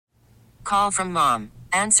Call from mom.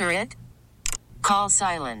 Answer it. Call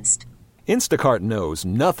silenced. Instacart knows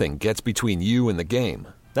nothing gets between you and the game.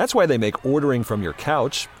 That's why they make ordering from your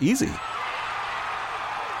couch easy.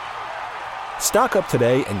 Stock up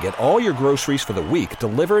today and get all your groceries for the week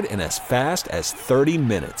delivered in as fast as 30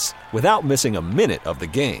 minutes without missing a minute of the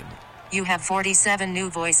game. You have 47 new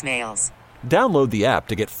voicemails. Download the app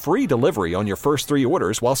to get free delivery on your first 3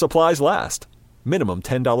 orders while supplies last. Minimum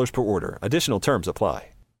 $10 per order. Additional terms apply.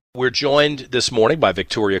 We're joined this morning by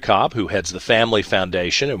Victoria Cobb, who heads the Family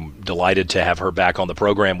Foundation. I'm delighted to have her back on the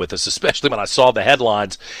program with us, especially when I saw the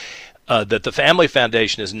headlines that the Family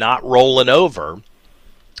Foundation is not rolling over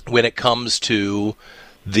when it comes to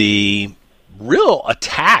the real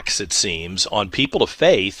attacks, it seems, on people of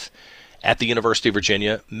faith at the University of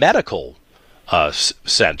Virginia Medical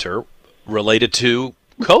Center related to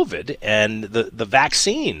COVID and the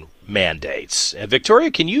vaccine mandates.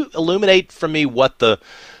 Victoria, can you illuminate for me what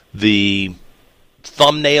the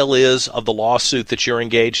thumbnail is of the lawsuit that you're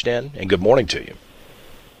engaged in? And good morning to you.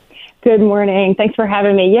 Good morning. Thanks for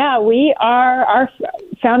having me. Yeah, our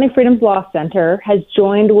Founding Freedoms Law Center has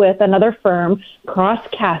joined with another firm, Cross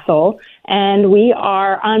Castle, and we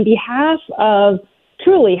are, on behalf of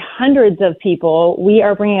truly hundreds of people, we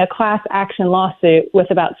are bringing a class action lawsuit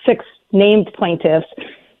with about 6 named plaintiffs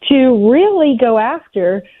to really go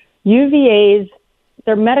after UVA's,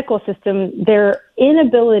 their medical system, their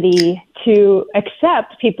inability to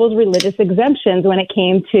accept people's religious exemptions when it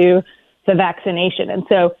came to the vaccination. And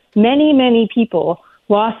so many people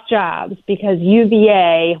lost jobs because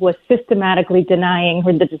UVA was systematically denying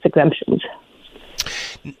religious exemptions.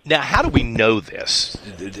 Now, how do we know this?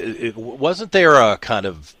 Wasn't there a kind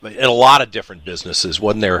of, in a lot of different businesses,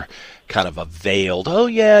 wasn't there kind of a veiled, oh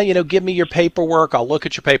yeah, give me your paperwork, I'll look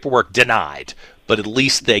at your paperwork, denied. But at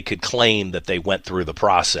least they could claim that they went through the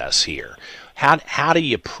process here. How do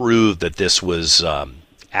you prove that this was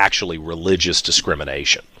actually religious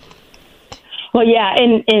discrimination? Well, yeah,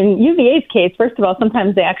 in UVA's case, first of all,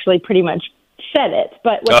 sometimes they actually pretty much said it.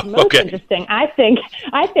 But what's most interesting, I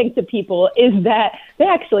think to people, is that they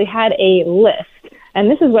actually had a list.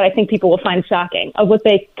 And this is what I think people will find shocking, of what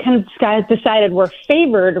they kind of decided were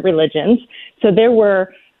favored religions. So there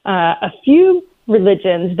were a few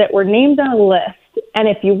religions that were named on a list. And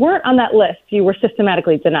if you weren't on that list, you were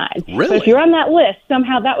systematically denied. Really? So if you're on that list,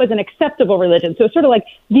 somehow that was an acceptable religion. So it's sort of like,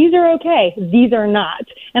 these are okay, these are not.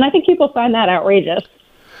 And I think people find that outrageous.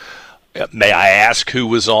 May I ask who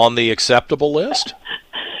was on the acceptable list?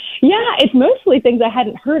 Yeah, it's mostly things I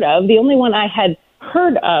hadn't heard of. The only one I had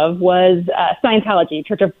heard of was Scientology,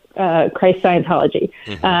 Church of Christ Scientology.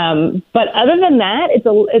 Mm-hmm. But other than that,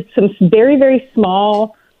 it's some very, very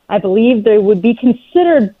small, I believe they would be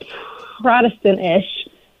considered Protestant-ish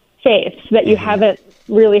faiths that you haven't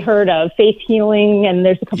really heard of, faith healing, and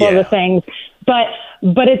there's a couple other things. But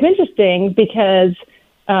it's interesting because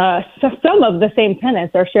some of the same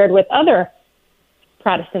tenets are shared with other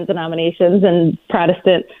Protestant denominations and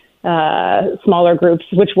Protestant smaller groups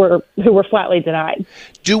who were flatly denied.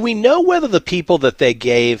 Do we know whether the people that they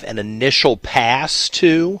gave an initial pass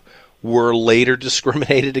to were later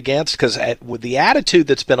discriminated against? Because with the attitude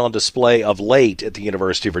that's been on display of late at the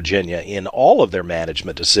University of Virginia in all of their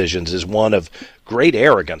management decisions is one of great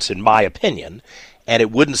arrogance, in my opinion, and it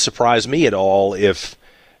wouldn't surprise me at all if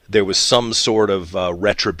there was some sort of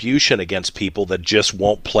retribution against people that just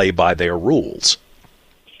won't play by their rules.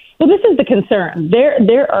 Well, this is the concern.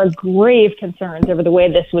 There are grave concerns over the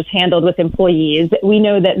way this was handled with employees. We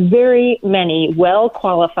know that very many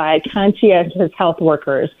well-qualified, conscientious health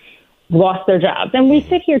workers lost their jobs. And we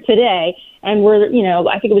sit here today and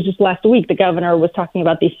I think it was just last week, the governor was talking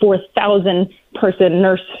about the 4,000 person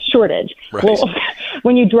nurse shortage. Right. Well,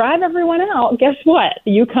 when you drive everyone out, guess what?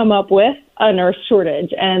 You come up with a nurse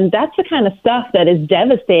shortage. And that's the kind of stuff that is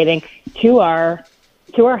devastating to our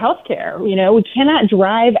healthcare. We cannot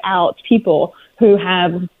drive out people who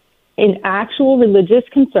have actual religious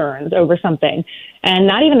concerns over something and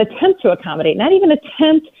not even attempt to accommodate, not even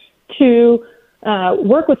attempt to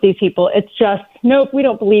work with these people. It's just, nope, we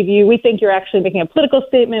don't believe you. We think you're actually making a political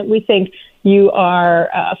statement. We think you are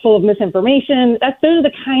full of misinformation. Those are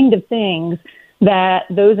the kind of things that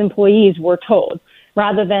those employees were told,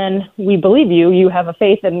 rather than, we believe you, you have a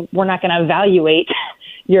faith, and we're not going to evaluate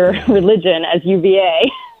your religion as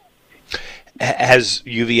UVA. Has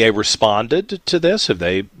UVA responded to this? Have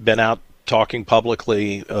they been out talking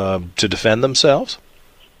publicly to defend themselves?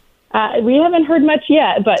 We haven't heard much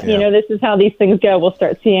yet, but, this is how these things go. We'll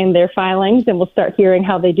start seeing their filings, and we'll start hearing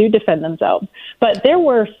how they do defend themselves. But there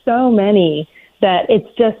were so many that it's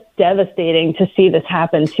just devastating to see this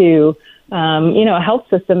happen to, a health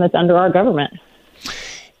system that's under our government.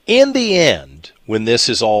 In the end, when this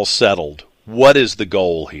is all settled, what is the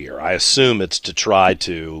goal here? I assume it's to try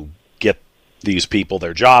to get these people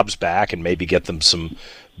their jobs back and maybe get them some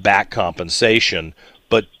back compensation,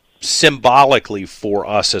 but symbolically for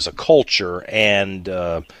us as a culture and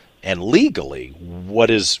legally,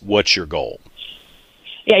 what's your goal?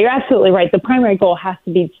 Yeah, you're absolutely right. The primary goal has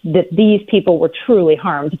to be that these people were truly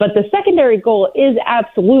harmed. But the secondary goal is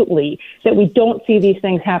absolutely that we don't see these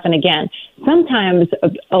things happen again. Sometimes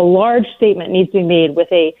a large statement needs to be made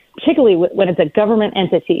particularly when it's a government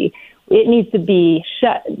entity. It needs to be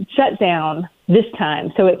shut down this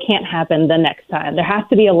time so it can't happen the next time. There has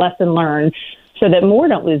to be a lesson learned so that more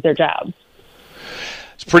don't lose their jobs.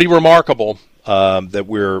 It's pretty remarkable that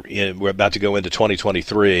we're about to go into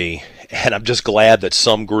 2023, and I'm just glad that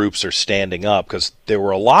some groups are standing up, because there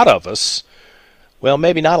were a lot of us, well,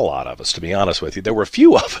 maybe not a lot of us, to be honest with you. There were a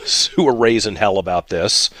few of us who were raising hell about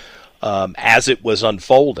this as it was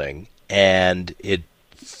unfolding, and it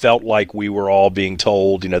felt like we were all being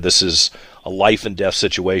told, this is a life and death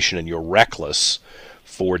situation and you're reckless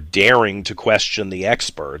for daring to question the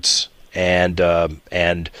experts. And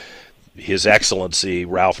His Excellency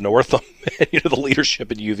Ralph Northam, the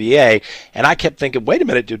leadership at UVA, and I kept thinking, wait a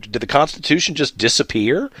minute, did the Constitution just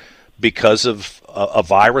disappear because of a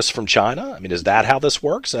virus from China? I mean, is that how this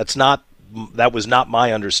works? That was not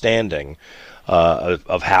my understanding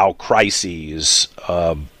of how crises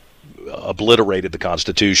obliterated the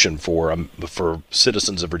Constitution for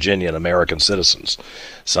citizens of Virginia and American citizens.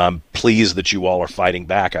 So I'm pleased that you all are fighting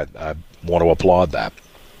back. I want to applaud that.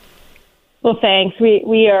 Well, thanks.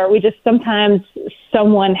 We just sometimes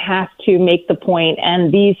someone has to make the point,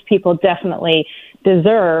 and these people definitely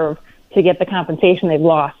deserve to get the compensation they've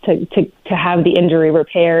lost, to have the injury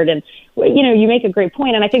repaired. And, you make a great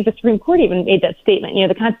point, and I think the Supreme Court even made that statement.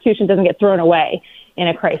 The Constitution doesn't get thrown away in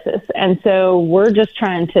a crisis. And so we're just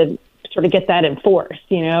trying to sort of get that enforced,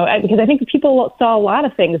 because I think people saw a lot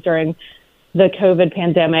of things during the COVID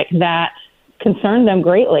pandemic that concerned them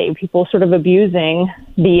greatly. People sort of abusing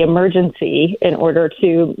the emergency in order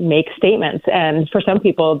to make statements. And for some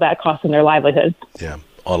people, that cost them their livelihood. Yeah,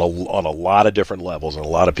 on a lot of different levels. And a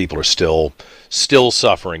lot of people are still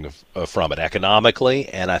suffering from it economically.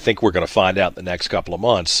 And I think we're going to find out in the next couple of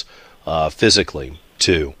months physically,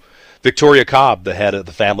 too. Victoria Cobb, the head of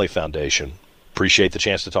the Family Foundation. Appreciate the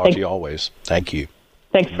chance to talk to you always. Thank you.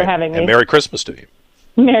 Thanks for having me. And Merry Christmas to you.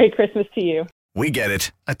 Merry Christmas to you. We get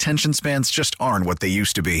it. Attention spans just aren't what they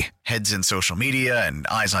used to be. Heads in social media and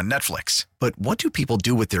eyes on Netflix. But what do people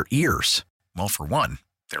do with their ears? Well, for one,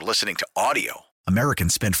 they're listening to audio.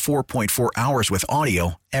 Americans spend 4.4 hours with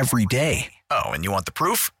audio every day. Oh, and you want the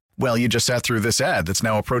proof? Well, you just sat through this ad that's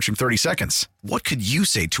now approaching 30 seconds. What could you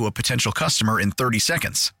say to a potential customer in 30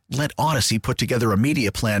 seconds? Let Odyssey put together a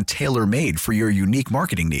media plan tailor-made for your unique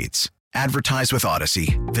marketing needs. Advertise with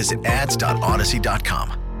Odyssey. Visit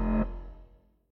ads.odyssey.com.